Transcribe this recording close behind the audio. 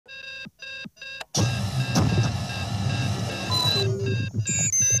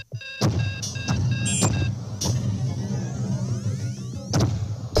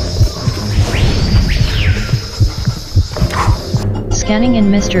Scanning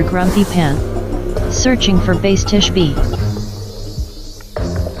in Mr. Grumpy Pan. Searching for Bastich B.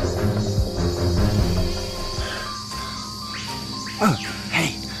 Oh,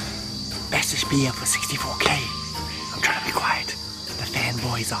 hey. Bastich B up for 64K. I'm trying to be quiet. The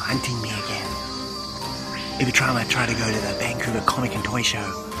fanboys are hunting me again. Every time I try to go to the Vancouver Comic Toy show,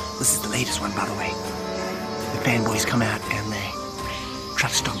 this is the latest one, by the way, the fanboys come out and they try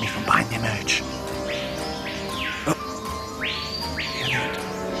to stop me from buying their merch. Oh. Hear that?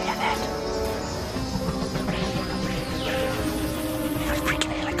 Hear that? They got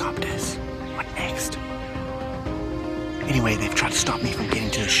freaking helicopters. What next? Anyway, they've tried to stop me from getting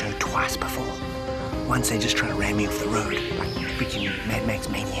to the show twice before. Once they just try to ram me off the road, like freaking Mad Max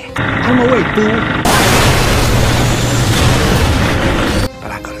Maniac. On my way, fool!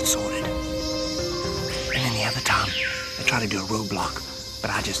 But I got it sorted. And then the other time, they tried to do a roadblock,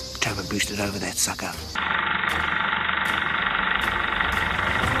 but I just turbo boosted over that sucker.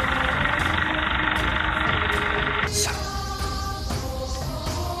 So,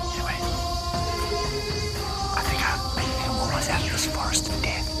 anyway, I think I'm almost out of this forest of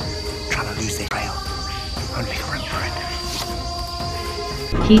death, trying to lose their trail. I'll make a run for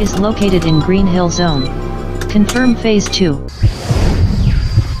it. He is located in Green Hill Zone. Confirm Phase 2.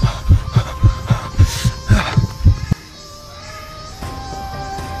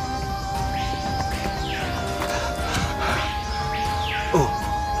 Oh,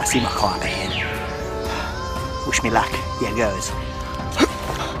 I see my car up ahead. Wish me luck. Here goes.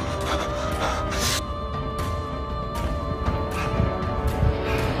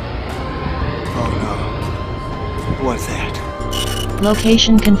 Oh no. What's that?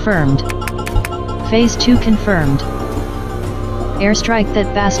 Location confirmed. Phase 2 confirmed. Airstrike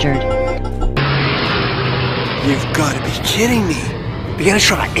that bastard. You've got to be kidding me. You're gonna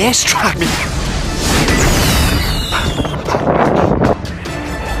try to airstrike me.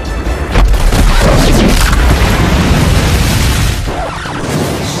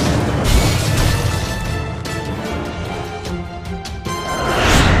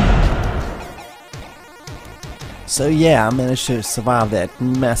 So yeah, I managed to survive that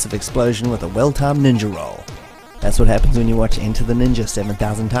massive explosion with a well-timed ninja roll. That's what happens when you watch Enter the Ninja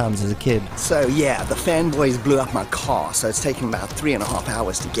 7,000 times as a kid. So yeah, the fanboys blew up my car, so it's taken about 3.5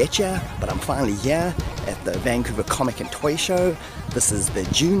 hours to get here, but I'm finally here at the Vancouver Comic and Toy Show. This is the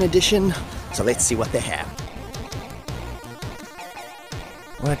June edition, so let's see what they have.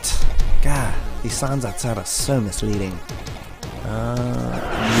 What? God, these signs outside are so misleading.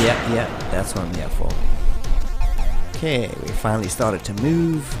 Yeah, that's what I'm here for. Okay, we finally started to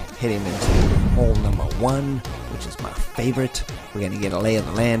move, heading into hall number 1, which is my favorite. We're going to get a lay of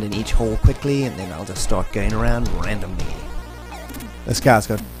the land in each hall quickly, and then I'll just start going around randomly. This guy's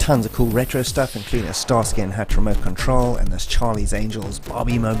got tons of cool retro stuff, including a Starsky and Hutch remote control, and this Charlie's Angels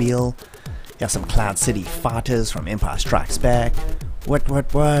Barbie mobile. Got some Cloud City fighters from Empire Strikes Back. What?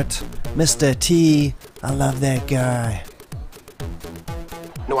 Mr. T, I love that guy.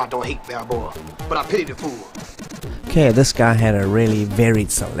 No, I don't hate that boy, but I pity the fool. Okay, this guy had a really varied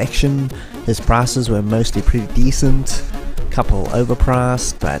selection. His prices were mostly pretty decent, couple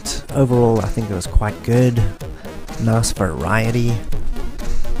overpriced, but overall I think it was quite good. Nice variety.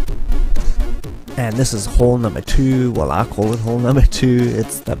 And this is hall number 2, well I call it hall number 2,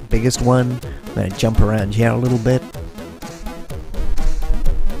 it's the biggest one. I'm going to jump around here a little bit.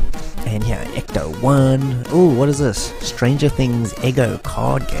 And here, Ecto 1. Ooh, what is this? Stranger Things Ego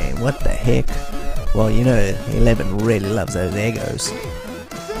card game, what the heck? Well, you know, 11 really loves those Egos.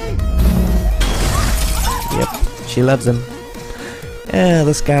 Yep, she loves them. Yeah,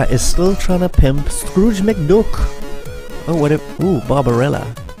 this guy is still trying to pimp Scrooge McDuck. Oh, what if... Ooh, Barbarella.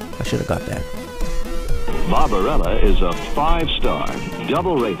 I should have got that. Barbarella is a 5-star,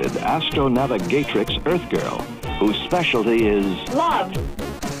 double-rated astronavigatrix Earth girl whose specialty is... love!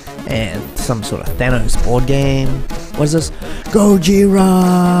 And some sort of Thanos board game. What is this? Gojira!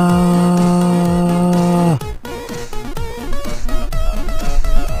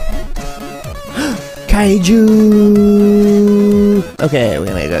 Kaiju! Okay, we're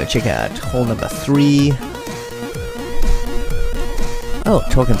gonna go check out hall number 3. Oh,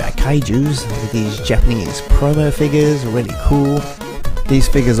 talking about kaijus, these Japanese promo figures are really cool. These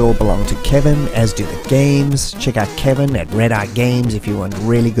figures all belong to Kevin, as do the games. Check out Kevin at Red Eye Games if you want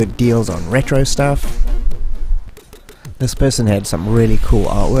really good deals on retro stuff. This person had some really cool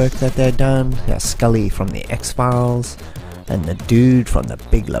artwork that they'd done. There's Scully from the X-Files, and the dude from the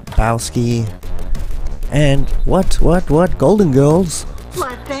Big Lebowski. And what? Golden Girls?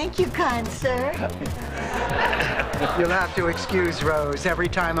 Why, thank you, kind sir. You'll have to excuse Rose. Every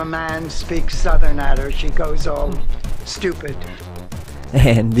time a man speaks Southern at her, she goes all stupid.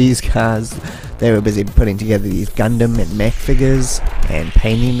 And these guys, they were busy putting together these Gundam and mech figures and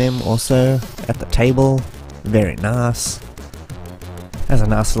painting them also at the table. Very nice. There's a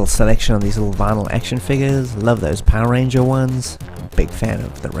nice little selection of these little vinyl action figures. Love those Power Ranger ones. Big fan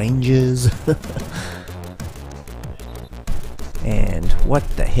of the Rangers. And what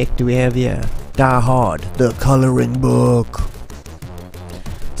the heck do we have here? Die Hard, the coloring book.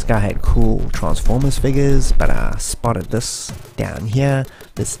 This guy had cool Transformers figures, but I spotted this down here.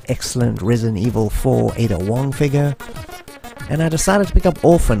 This excellent Resident Evil 4 Ada Wong figure. And I decided to pick up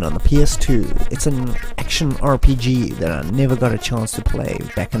Orphan on the PS2. It's an action RPG that I never got a chance to play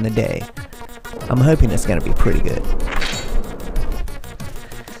back in the day. I'm hoping it's going to be pretty good.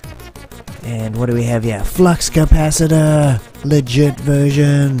 And what do we have here? Flux capacitor! Legit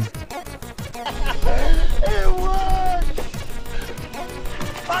version! It works!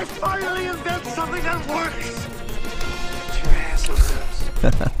 I finally invented something that works! Get your ass.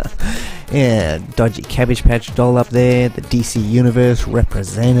 Yeah, dodgy Cabbage Patch doll up there, the DC Universe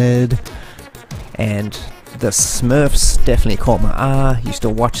represented, and the Smurfs definitely caught my eye. Used to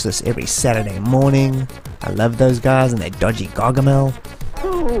watch this every Saturday morning. I love those guys and their dodgy Gargamel.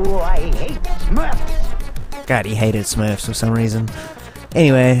 Ooh, I hate Smurfs. God, he hated Smurfs for some reason.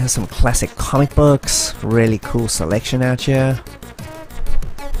 Anyway, some classic comic books, really cool selection out here.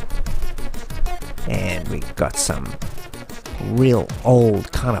 And we got some real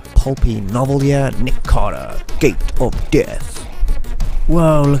old kind of pulpy novel here. Nick Carter, Gate of Death.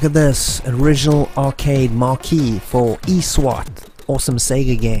 Whoa, look at this. Original arcade marquee for eSWAT. Awesome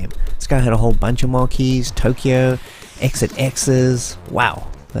Sega game. This guy had a whole bunch of marquees. Tokyo, Exit X's. Wow,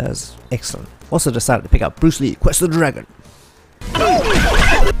 that was excellent. Also decided to pick up Bruce Lee, Quest of the Dragon.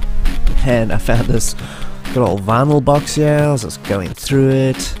 And I found this good old vinyl box here. I was just going through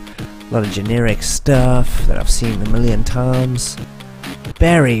it. A lot of generic stuff that I've seen a million times.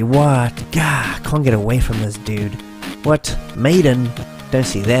 Barry White. Gah, can't get away from this dude. What? Maiden? Don't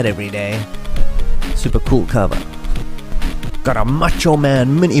see that every day. Super cool cover. Got a Macho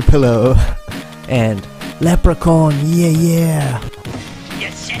Man mini pillow. And Leprechaun, yeah.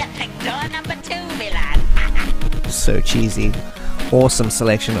 You should have picked door number 2, Milan. So cheesy. Awesome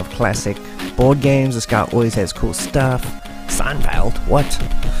selection of classic board games. This guy always has cool stuff. Seinfeld, what?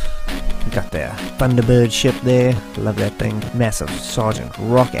 Got their Thunderbird ship there. Love that thing. Massive Sergeant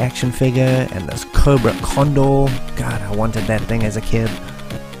Rock action figure. And this Cobra Condor. God, I wanted that thing as a kid.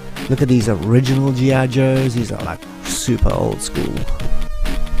 Look at these original G.I. Joes. These are like super old school.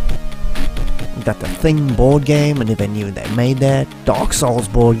 Got the Thing board game. I never knew they made that. Dark Souls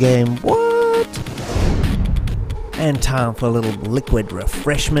board game. What? And time for a little liquid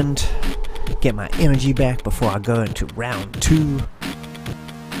refreshment. Get my energy back before I go into round 2.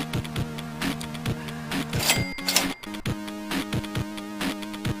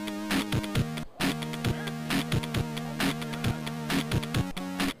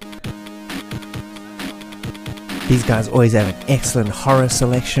 These guys always have an excellent horror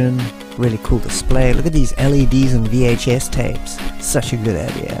selection. Really cool display. Look at these LEDs and VHS tapes. Such a good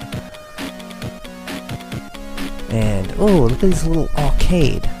idea. And oh, look at this little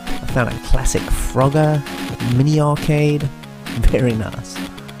arcade. I found a classic Frogger mini arcade. Very nice.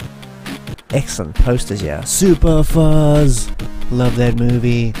 Excellent posters here. Super Fuzz. Love that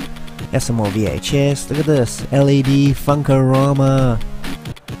movie. Got some more VHS. Look at this. LED Funkorama.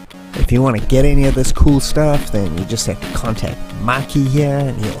 If you want to get any of this cool stuff, then you just have to contact Mikey here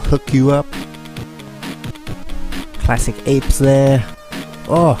and he'll hook you up. Classic apes there.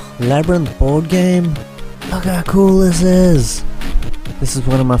 Oh, Labyrinth board game. Look how cool this is. This is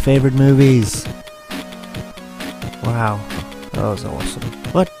one of my favorite movies. Wow, that was awesome.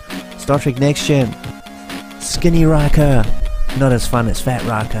 What? Star Trek Next Gen. Skinny Riker. Not as fun as Fat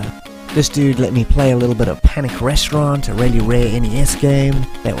Riker. This dude let me play a little bit of Panic Restaurant, a really rare NES game.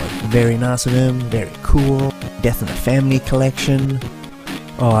 That was very nice of him, very cool. Death in the Family collection.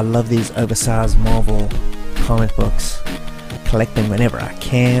 Oh, I love these oversized Marvel comic books. Collect them whenever I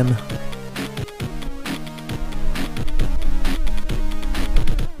can.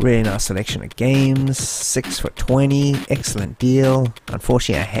 Really nice selection of games. 6 for $20. Excellent deal.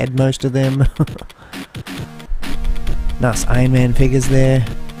 Unfortunately, I had most of them. Nice Iron Man figures there.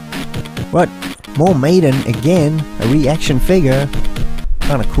 What? More Maiden again? A reaction figure?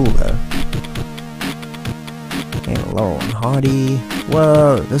 Kinda cool though. And Laurel and Hardy.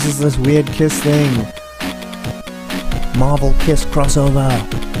 Whoa, this is this weird Kiss thing. Marvel Kiss crossover.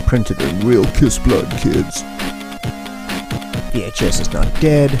 Printed in real Kiss blood, kids. VHS is not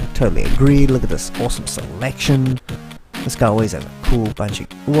dead. Totally agreed. Look at this awesome selection. This guy always has a cool bunch of...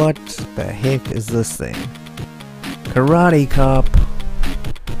 What the heck is this thing? Karate Cop.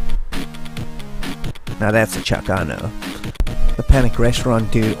 Now that's a Chuck I know. The Panic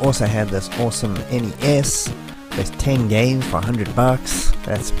Restaurant dude also had this awesome NES. There's 10 games for $100.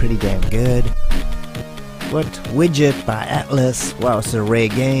 That's pretty damn good. What Widget by Atlas? Wow, it's a rare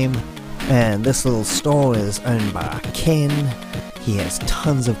game. And this little store is owned by Ken. He has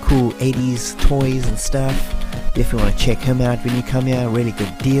tons of cool 80s toys and stuff. If you want to check him out when you come here, really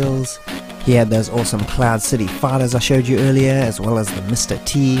good deals. He had those awesome Cloud City fighters I showed you earlier, as well as the Mr.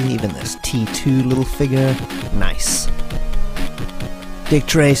 T, even this T2 little figure. Nice. Dick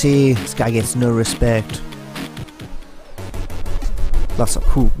Tracy, this guy gets no respect. Lots of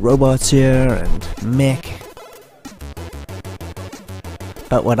cool robots here and mech.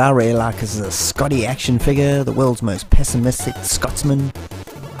 But what I really like is the Scotty action figure, the world's most pessimistic Scotsman.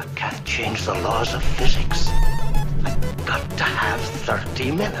 I can't change the laws of physics. I've got to have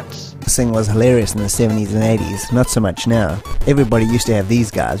 30 minutes. This thing was hilarious in the 70s and 80s, not so much now. Everybody used to have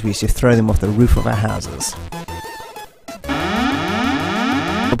these guys, we used to throw them off the roof of our houses.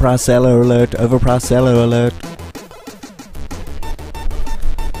 Overpriced seller alert, overpriced seller alert.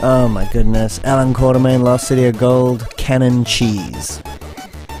 Oh my goodness, Alan Quartermain, Lost City of Gold, Cannon Cheese.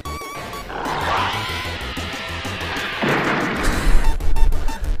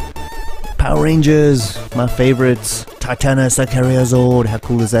 Power Rangers, my favorites. Titanos Zord, how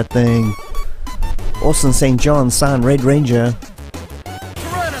cool is that thing? Austin St. John, signed Red Ranger.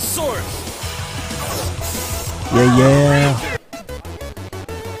 Yeah.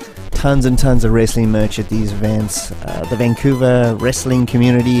 Tons and tons of wrestling merch at these events. The Vancouver wrestling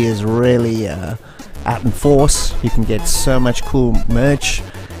community is really out in force. You can get so much cool merch.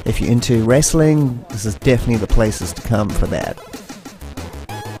 If you're into wrestling, this is definitely the places to come for that.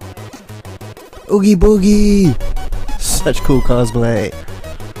 Oogie Boogie! Such cool cosplay.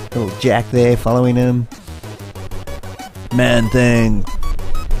 Little Jack there following him. Man Thing.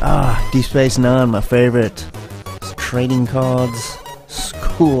 Deep Space Nine, my favorite. Trading cards. It's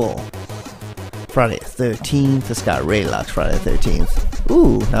cool. Friday the 13th. This guy really likes Friday the 13th.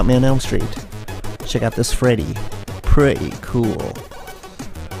 Ooh, Nightmare on Elm Street. Check out this Freddy. Pretty cool.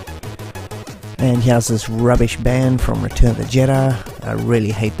 And he has this rubbish band from Return of the Jedi. I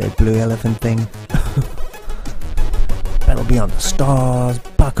really hate that blue elephant thing. Battle Beyond the Stars,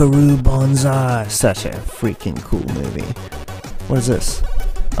 Buckaroo Banzai. Such a freaking cool movie. What is this?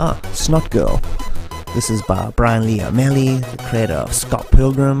 Snot Girl. This is by Brian Lee O'Malley, the creator of Scott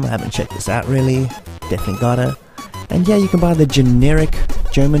Pilgrim. I haven't checked this out really. Definitely got it. And yeah, you can buy the generic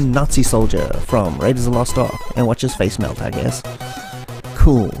German Nazi soldier from Raiders of the Lost Ark and watch his face melt, I guess.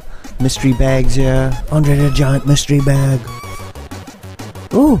 Cool. Mystery bags here. Andre the Giant mystery bag.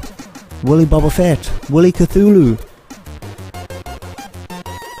 Ooh, Woolly Boba Fett. Woolly Cthulhu.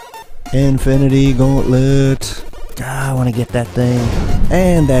 Infinity Gauntlet. I want to get that thing.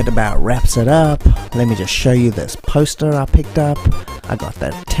 And that about wraps it up. Let me just show you this poster I picked up. I got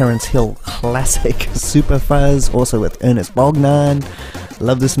that Terence Hill classic Super Fuzz, also with Ernest Borgnine.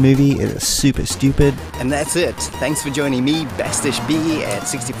 Love this movie, it is super stupid. And that's it. Thanks for joining me, Bastich B, at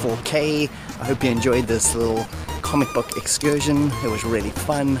 64K. I hope you enjoyed this little comic book excursion. It was really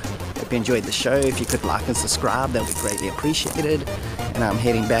fun. Hope you enjoyed the show. If you could like and subscribe, that would be greatly appreciated. And I'm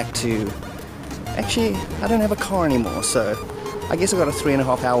heading back to... Actually, I don't have a car anymore, so I guess I got a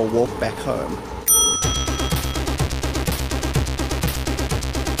 3.5 hour walk back home.